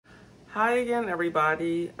Hi again,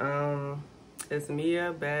 everybody. It's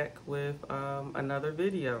Mia back with another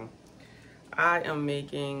video. I am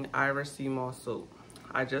making Irish sea moss soap.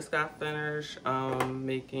 I just got finished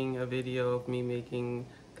making a video of me making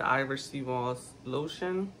the Irish sea moss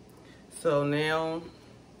lotion. So now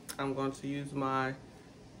I'm going to use my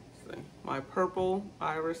purple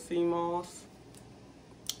Irish sea moss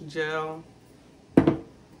gel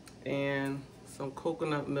and some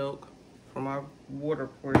coconut milk for my water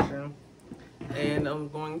portion, and I'm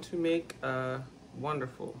going to make a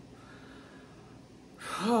wonderful,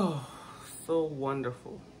 oh, so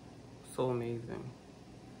wonderful, so amazing,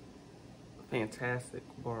 fantastic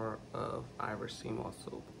bar of Irish sea moss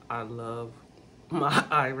soap. I love my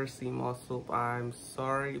Irish sea moss soap. I'm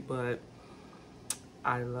sorry, but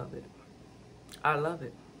I love it. I love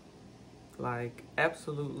it. Like,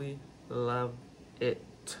 absolutely love it.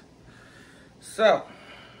 So,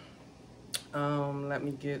 let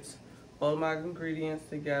me get all my ingredients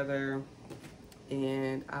together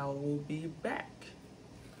and I will be back.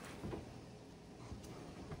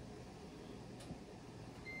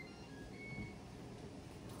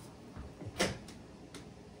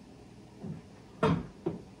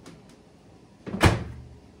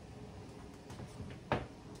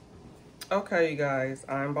 Okay, you guys,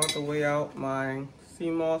 I'm about to weigh out my sea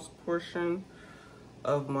moss portion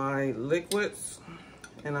of my liquids,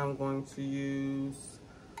 and I'm going to use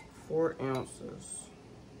 4 ounces.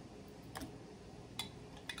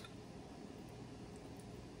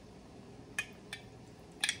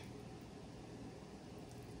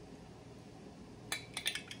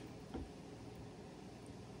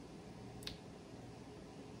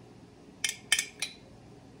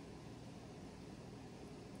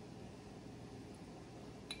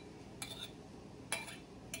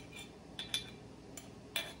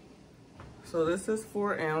 So this is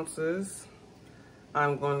 4 ounces.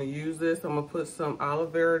 I'm going to use this. I'm going to put some aloe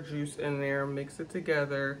vera juice in there, mix it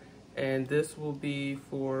together, and this will be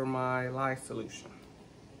for my lye solution.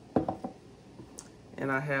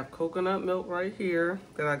 And I have coconut milk right here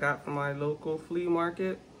that I got from my local flea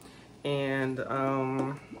market. And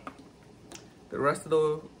the rest of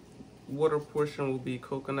the water portion will be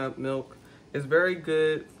coconut milk. It's very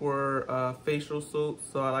good for facial soap,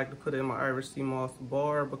 so I like to put it in my Irish sea moss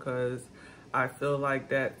bar because I feel like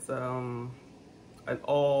that's an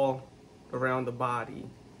all around the body,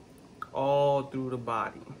 all through the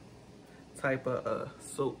body type of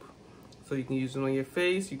soap. So you can use it on your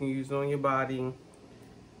face, you can use it on your body,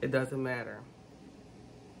 it doesn't matter.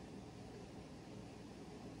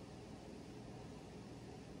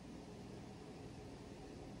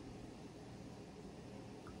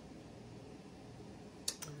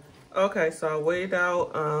 Okay, so I weighed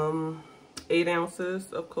out 8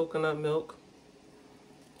 ounces of coconut milk.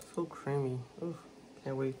 So creamy. Ooh,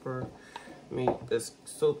 can't wait for this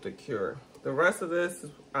soap to cure. The rest of this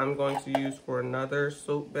I'm going to use for another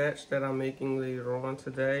soap batch that I'm making later on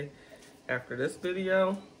today after this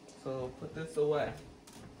video. So put this away.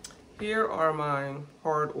 Here are my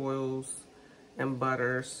hard oils and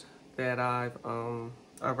butters that I've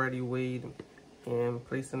already weighed and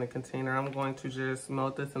placed in a container. I'm going to just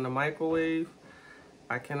melt this in the microwave.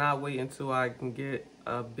 I cannot wait until I can get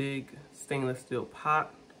a big stainless steel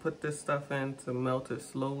pot to put this stuff in to melt it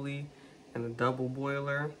slowly in a double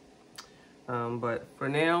boiler. But for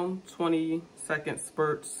now, 20-second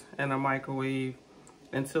spurts in a microwave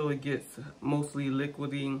until it gets mostly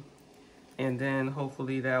liquidy, and then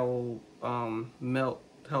hopefully that will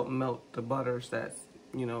help melt the butters that's,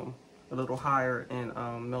 you know, a little higher in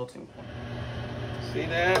melting point. See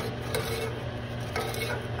that?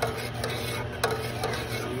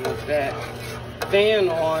 With that fan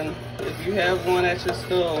on, if you have one at your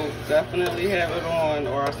stove, definitely have it on,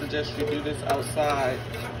 or I suggest you do this outside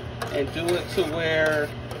and do it to where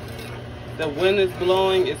the wind is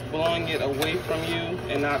blowing, it's blowing it away from you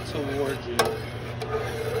and not towards you.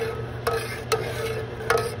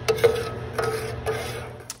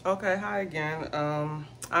 Okay, hi again.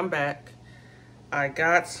 I'm back. I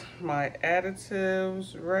got my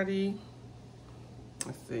additives ready.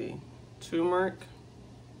 Let's see, turmeric.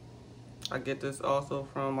 I get this also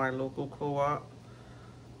from my local co-op.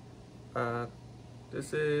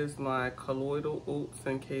 This is my colloidal oats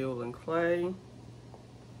and kaolin clay.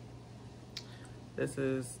 This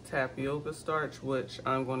is tapioca starch, which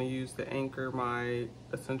I'm going to use to anchor my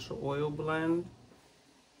essential oil blend.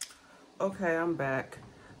 Okay, I'm back.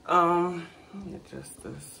 Let me adjust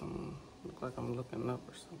this. Look like I'm looking up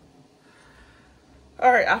or something.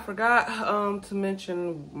 All right, I forgot to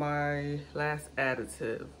mention my last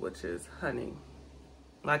additive, which is honey.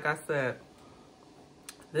 Like I said,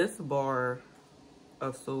 this bar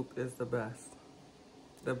of soap is the best.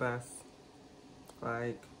 The best.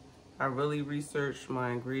 Like, I really researched my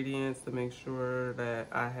ingredients to make sure that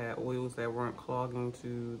I had oils that weren't clogging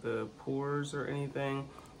to the pores or anything,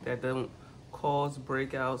 that don't cause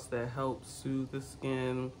breakouts, that help soothe the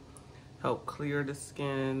skin, help clear the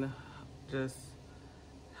skin, just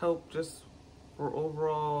help just for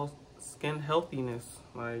overall skin healthiness,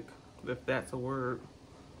 like, if that's a word,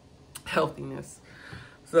 healthiness.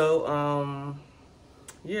 So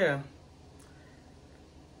yeah,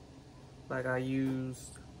 like, I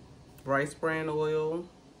used rice bran oil,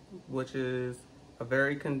 which is a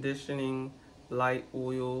very conditioning light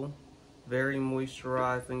oil, very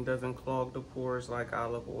moisturizing, doesn't clog the pores like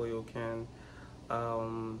olive oil can.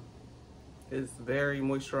 It's very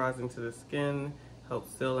moisturizing to the skin,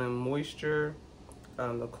 helps seal in moisture.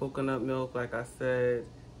 The coconut milk, like I said,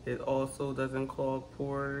 it also doesn't clog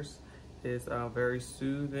pores. It's very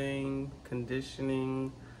soothing,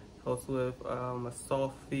 conditioning, helps with a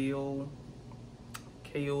soft feel.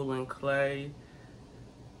 Kaolin clay,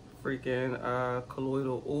 freaking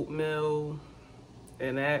colloidal oatmeal,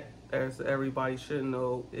 and that, as everybody should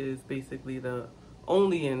know, is basically the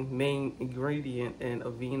only and main ingredient in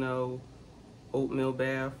Aveeno oatmeal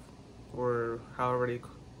bath, or however they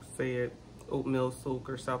say it, oatmeal soak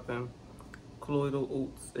or something. Colloidal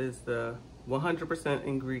oats is the 100%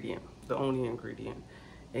 ingredient, the only ingredient,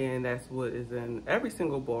 and that's what is in every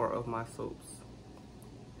single bar of my soaps.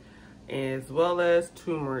 As well as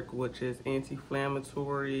turmeric, which is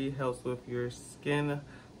anti-inflammatory, helps with your skin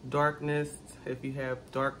darkness. If you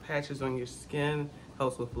have dark patches on your skin,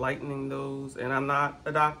 helps with lightening those. And I'm not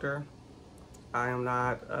a doctor. I am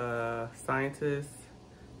not a scientist.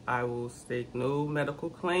 I will stake no medical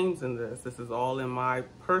claims in this. This is all in my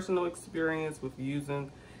personal experience with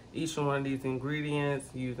using each one of these ingredients,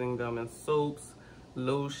 using them in soaps,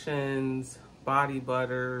 lotions, body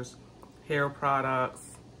butters, hair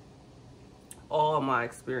products, all my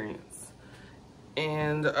experience.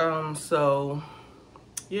 And so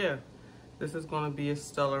yeah, this is going to be a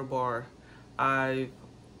stellar bar. I've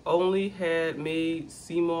only had made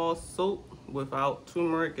sea moss soap without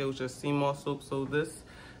turmeric. It was just sea moss soap. So this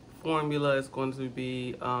formula is going to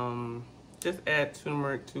be just add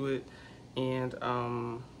turmeric to it, and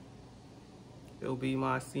it'll be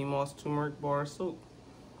my sea moss turmeric bar soap.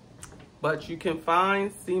 But you can find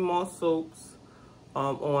sea moss soaps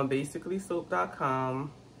on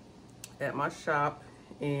basicallysoap.com at my shop,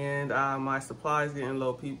 and my supply is getting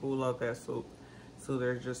low. People love that soap, so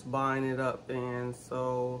they're just buying it up, and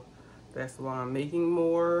so that's why I'm making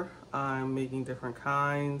more. I'm making different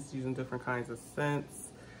kinds, using different kinds of scents.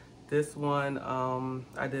 This one,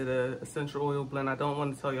 I did a essential oil blend. I don't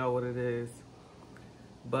want to tell y'all what it is,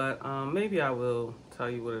 but maybe I will tell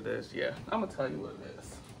you what it is. Yeah, I'm gonna tell you what it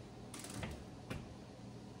is.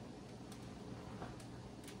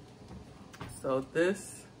 So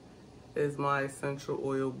this is my essential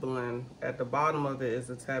oil blend. At the bottom of it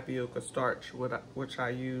is a tapioca starch, which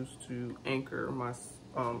I use to anchor my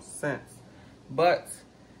scents. But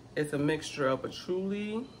it's a mixture of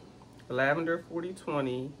patchouli, lavender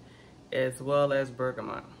 4020, as well as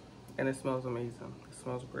bergamot. And it smells amazing. It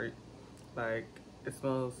smells great. Like, it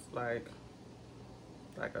smells like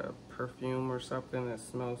a perfume or something. It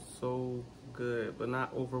smells so good, but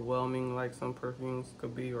not overwhelming like some perfumes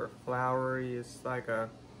could be, or flowery. It's like a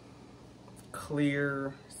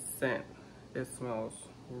clear scent. It smells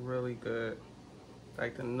really good.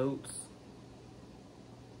 Like the notes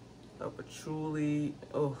of patchouli.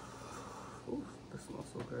 Oh, ooh, this smells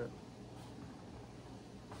so good.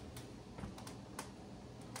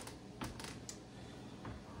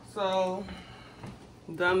 So,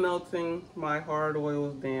 done melting my hard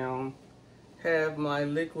oils down. Have my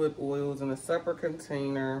liquid oils in a separate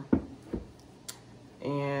container,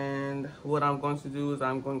 and what I'm going to do is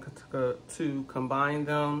I'm going to combine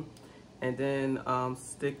them, and then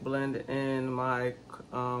stick blend in my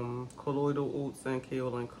colloidal oats and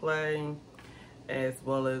kaolin clay, as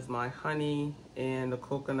well as my honey and the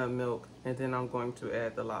coconut milk, and then I'm going to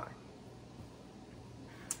add the lye.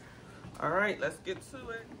 All right, let's get to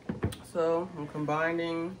it. So I'm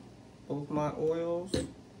combining both my oils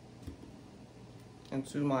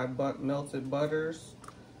into my melted butters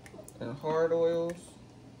and hard oils.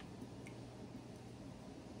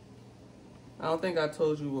 I don't think I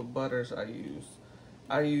told you what butters I use.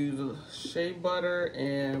 I use shea butter,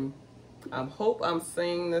 and I hope I'm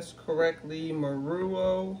saying this correctly,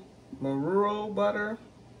 Maruro butter.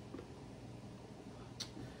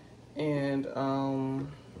 And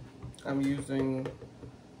I'm using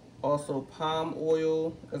also palm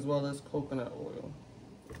oil as well as coconut oil.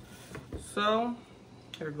 So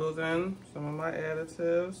Here goes in some of my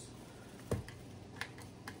additives.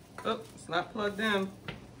 Oh, it's not plugged in.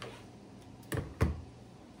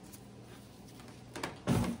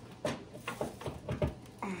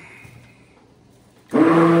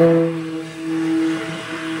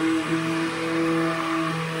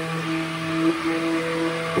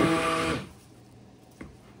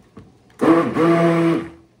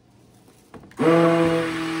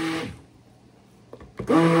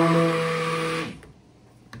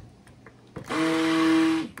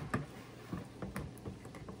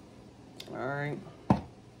 Alright,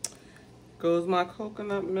 goes my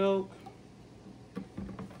coconut milk.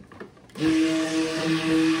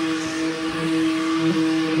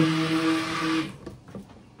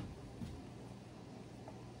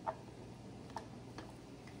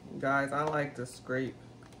 Guys, I like to scrape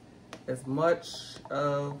as much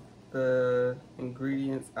of the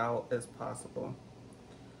ingredients out as possible.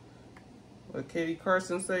 What Katie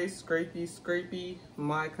Carson says, scrapey, scrapey,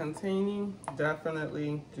 my containing,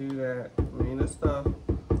 definitely do that. I mean, this stuff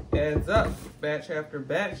adds up batch after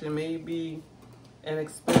batch. It may be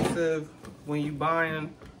inexpensive when you're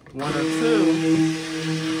buying 1 or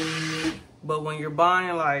 2, but when you're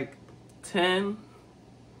buying like 10,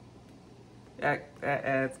 that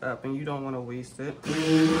adds up, and you don't want to waste it.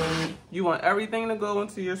 You want everything to go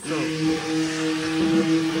into your soap.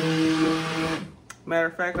 Matter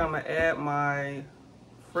of fact, I'm gonna add my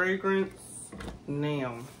fragrance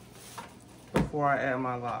now before I add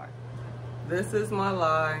my lye. This is my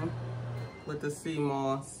lye with the sea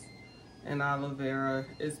moss and aloe vera.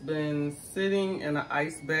 It's been sitting in an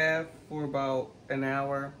ice bath for about an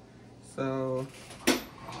hour, so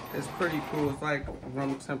it's pretty cool. It's like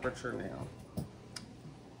room temperature now.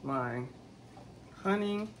 My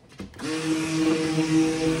honey.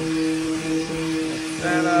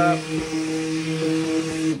 That up.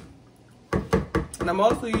 And I'm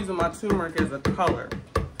also using my turmeric as a color.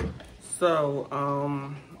 So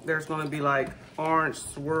there's gonna be like orange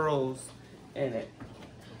swirls in it.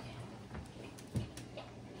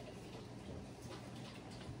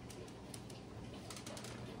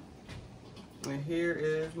 And here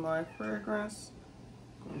is my fragrance.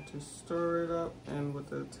 I'm going to stir it up and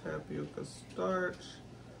with the tapioca starch.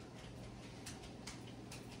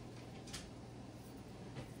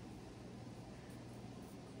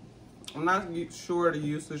 I'm not sure the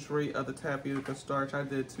usage rate of the tapioca starch. I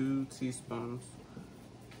did 2 teaspoons.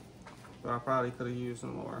 So I probably could have used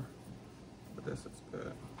more, but this is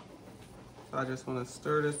good. So I just want to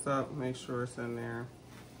stir this up, make sure it's in there.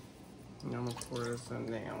 And I'm going to pour this in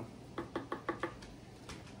now.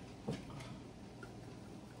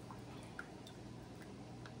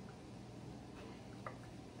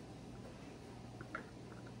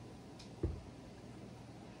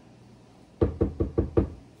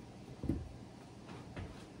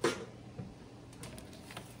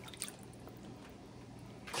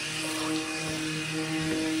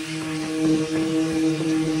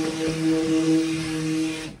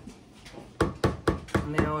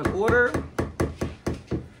 Now, in order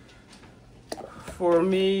for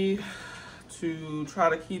me to try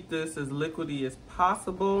to keep this as liquidy as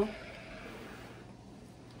possible,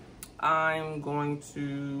 I'm going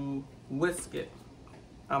to whisk it.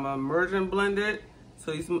 I'm gonna merge and blend it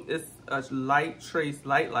so it's a light trace,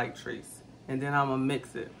 light trace, and then I'm gonna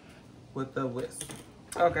mix it with the whisk.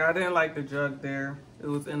 Okay, I didn't like the jug there. It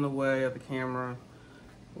was in the way of the camera.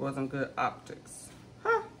 It wasn't good optics.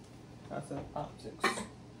 Huh? I said optics.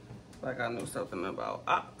 Like I knew something about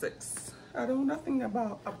optics. I know nothing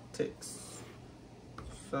about optics.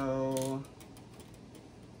 So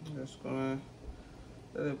I'm just gonna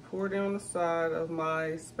let it pour down the side of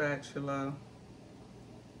my spatula.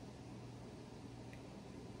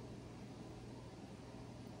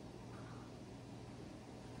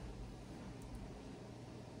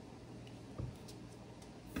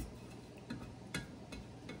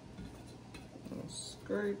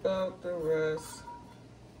 Scrape out the rest.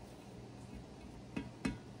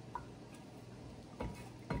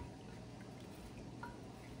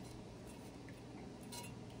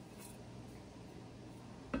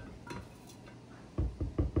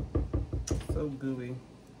 So gooey.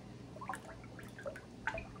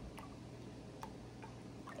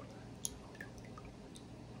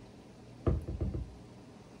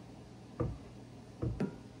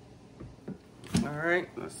 All right,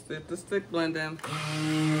 let's dip the stick blend in.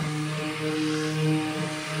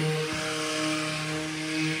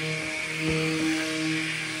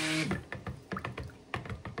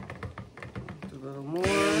 Do a little more.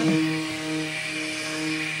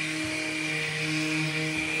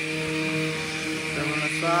 Then on the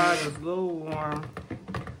side, it's a little warm.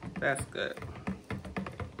 That's good.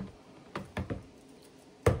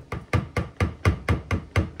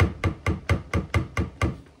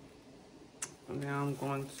 I'm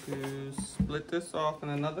going to split this off in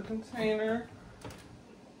another container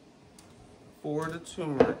for the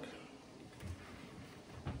turmeric.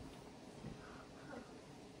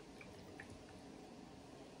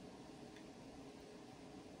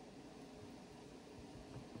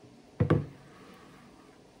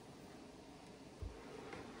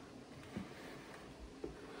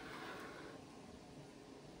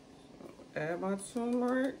 Add my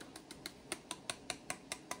turmeric.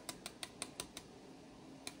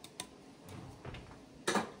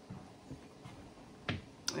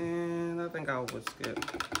 And I think I'll whisk it.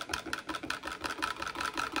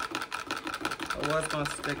 I was gonna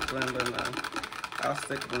stick blend, but no. I'll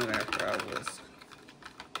stick blend after I whisk.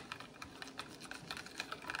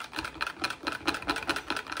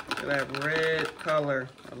 Look at that red color.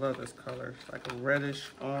 I love this color. It's like a reddish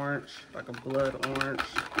orange, like a blood orange.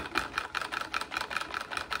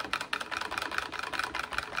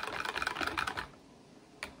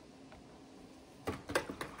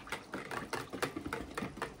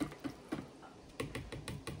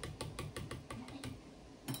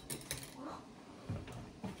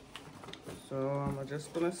 So I'm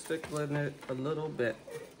just gonna stick blend it a little bit.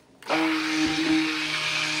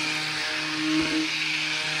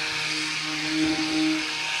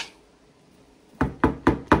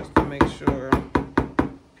 Just to make sure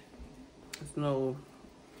there's no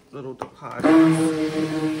little deposits.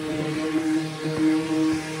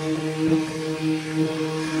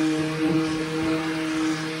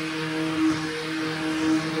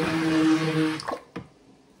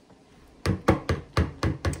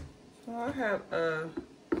 I have a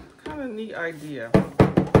kind of neat idea.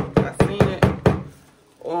 I seen it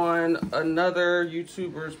on another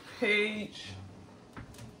YouTuber's page.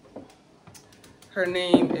 Her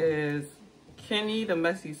name is Kenny the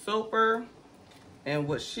Messy Soaper. And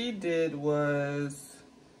what she did was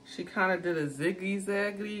she kind of did a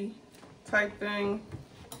ziggy-zaggy type thing.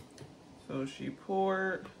 So she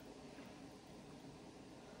poured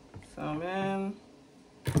some in.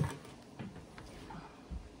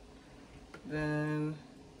 Then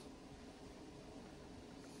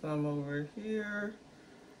some over here.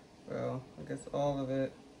 Well, I guess all of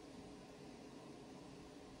it.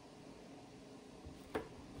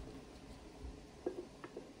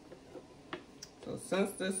 So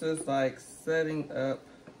since this is like setting up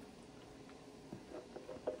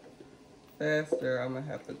faster, I'm gonna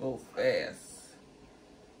have to go fast.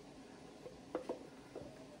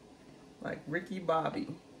 Like Ricky Bobby.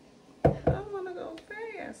 I wanna go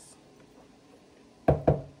fast.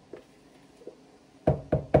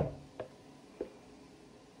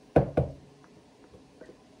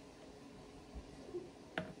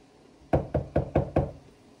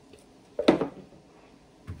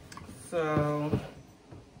 So,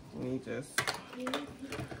 let me just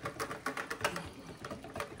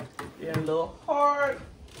get a little hard.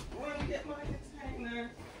 Let me get my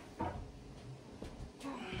container.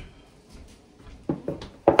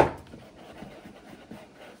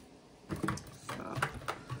 So,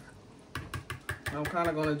 I'm kind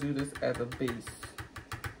of going to do this as a base.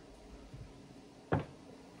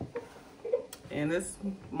 And this,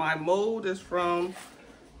 my mold is from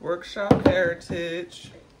Workshop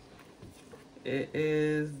Heritage. It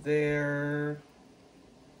is their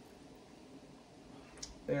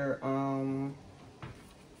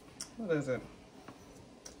what is it?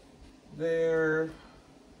 Their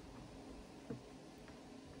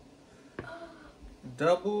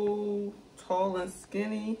double tall and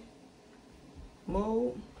skinny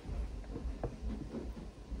mold.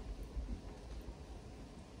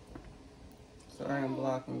 Sorry, I'm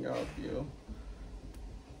blocking y'all view.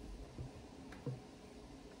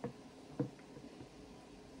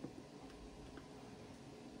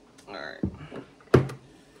 Alright.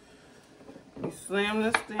 Let me slam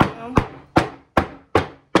this down.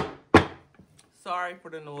 Sorry for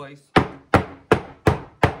the noise.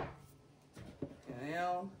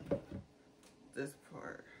 Now, this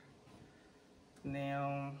part.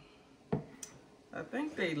 Now, I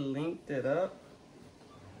think they linked it up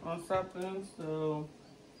on something, so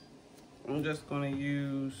I'm just going to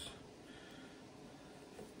use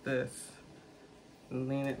this and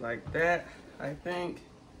lean it like that, I think.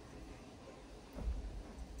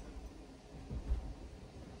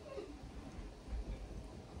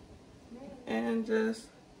 And just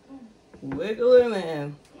wiggle it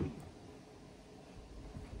in.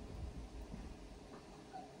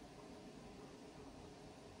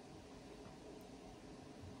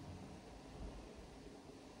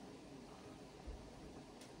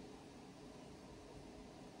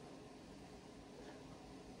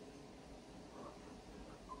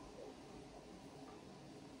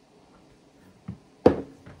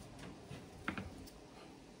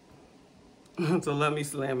 So let me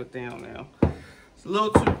slam it down now. It's a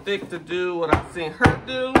little too thick to do what I've seen her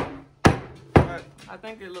do, but I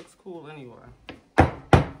think it looks cool anyway.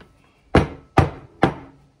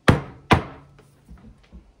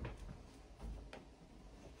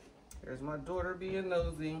 There's my daughter being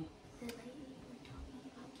nosy. The lady you were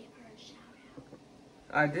talking about, give her a shout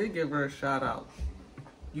out. I did give her a shout out.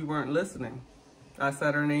 You weren't listening. I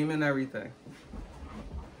said her name and everything.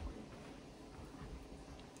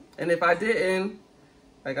 And if I didn't,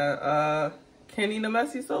 I got Kenny the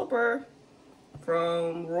Messy Soaper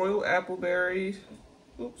from Royal Appleberry.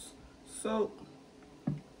 Oops. Soap.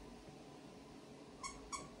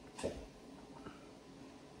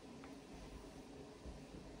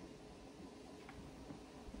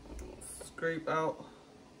 Scrape out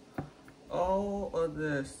all of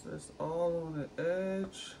this. It's all on the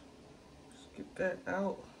edge. Just get that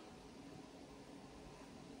out.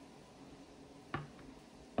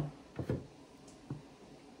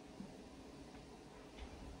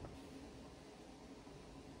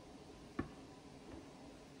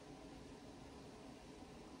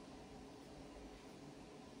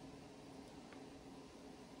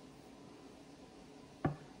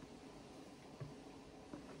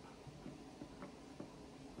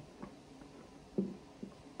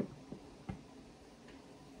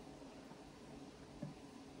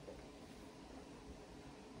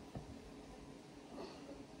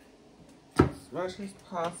 As much as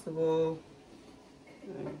possible,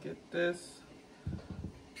 and get this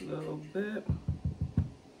little bit.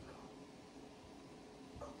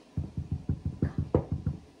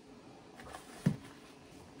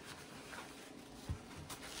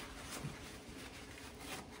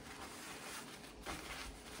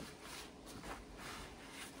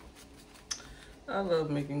 I love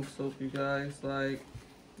making soap, you guys. Like,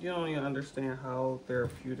 you don't even understand how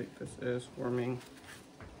therapeutic this is for me.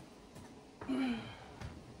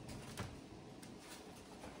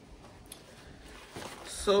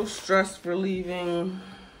 So stress relieving,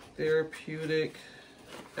 therapeutic,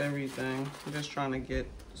 everything. I'm just trying to get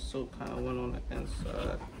the soap kind of went on the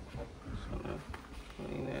inside. Just gonna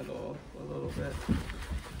clean that off a little bit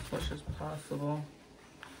as much as possible.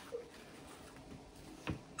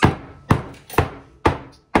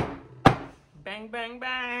 Bang, bang,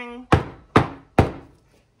 bang.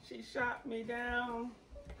 She shot me down.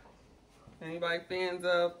 Anybody fans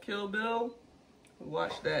of Kill Bill?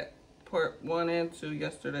 Watch that part 1 and 2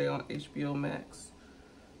 yesterday on HBO Max.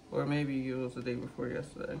 Or maybe it was the day before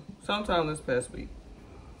yesterday. Sometime this past week.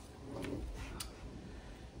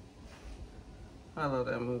 I love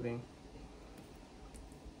that movie.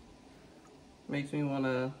 Makes me want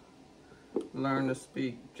to learn to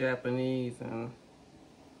speak Japanese and,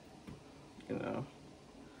 you know,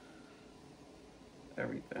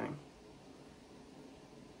 everything.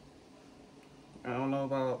 I don't know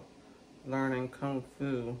about learning Kung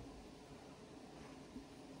Fu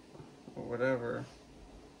or whatever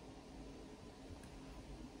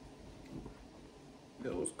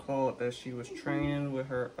it was called that she was training with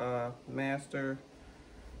her master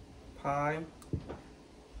Pai.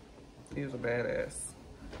 He was a badass.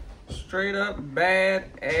 Straight up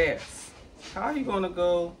badass. How are you gonna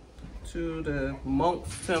go to the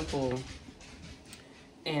monk's temple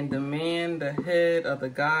and demand the head of the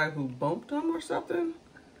guy who bumped him or something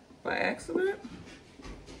by accident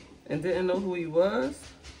and didn't know who he was?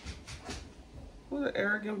 What an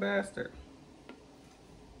arrogant bastard.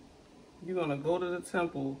 You're gonna go to the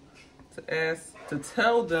temple to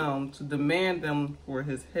tell them, to demand them for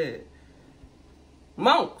his head.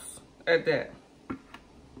 Monks at that.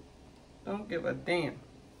 Don't give a damn.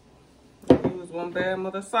 He was one bad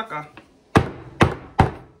mother sucker.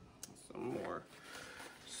 Some more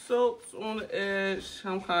soaps on the edge.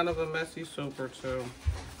 I'm kind of a messy soaper too.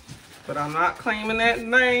 But I'm not claiming that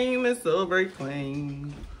name. It's so very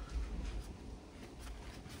plain.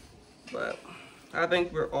 But I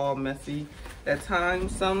think we're all messy at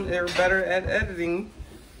times. Some are better at editing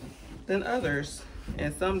than others.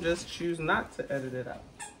 And some just choose not to edit it out.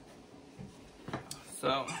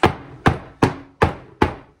 So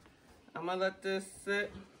I'm gonna let this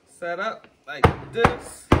set up like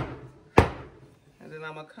this. And then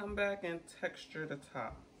I'm gonna come back and texture the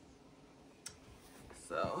top.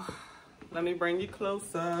 So let me bring you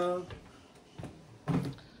closer.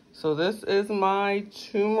 So this is my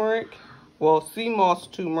turmeric, well, sea moss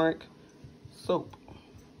turmeric soap.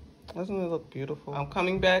 Doesn't it look beautiful? I'm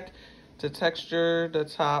coming back to texture the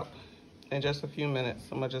top in just a few minutes.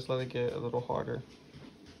 I'm gonna just let it get a little harder.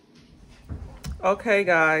 Okay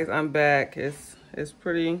guys, I'm back. It's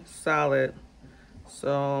pretty solid.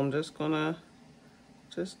 So I'm just gonna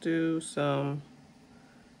do some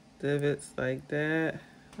divots like that.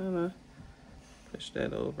 I'm gonna push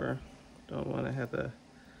that over. Don't want to have the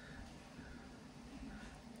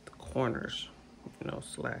corners, you know,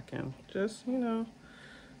 slacking. Just, you know,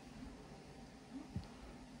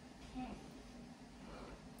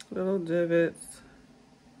 little divots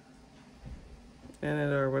in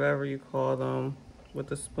it, or whatever you call them, with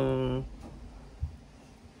the spoon.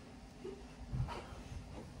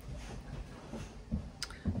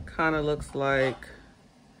 Kind of looks like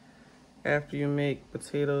after you make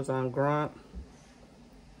potatoes en gratin.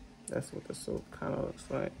 That's what the soup kind of looks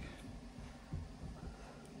like.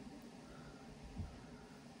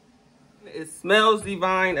 It smells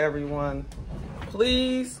divine, everyone.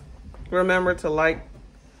 Please remember to like,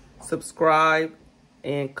 subscribe,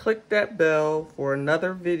 and click that bell for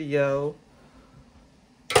another video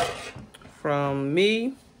from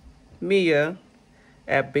me, Mia,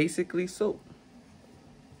 at Basically Soup.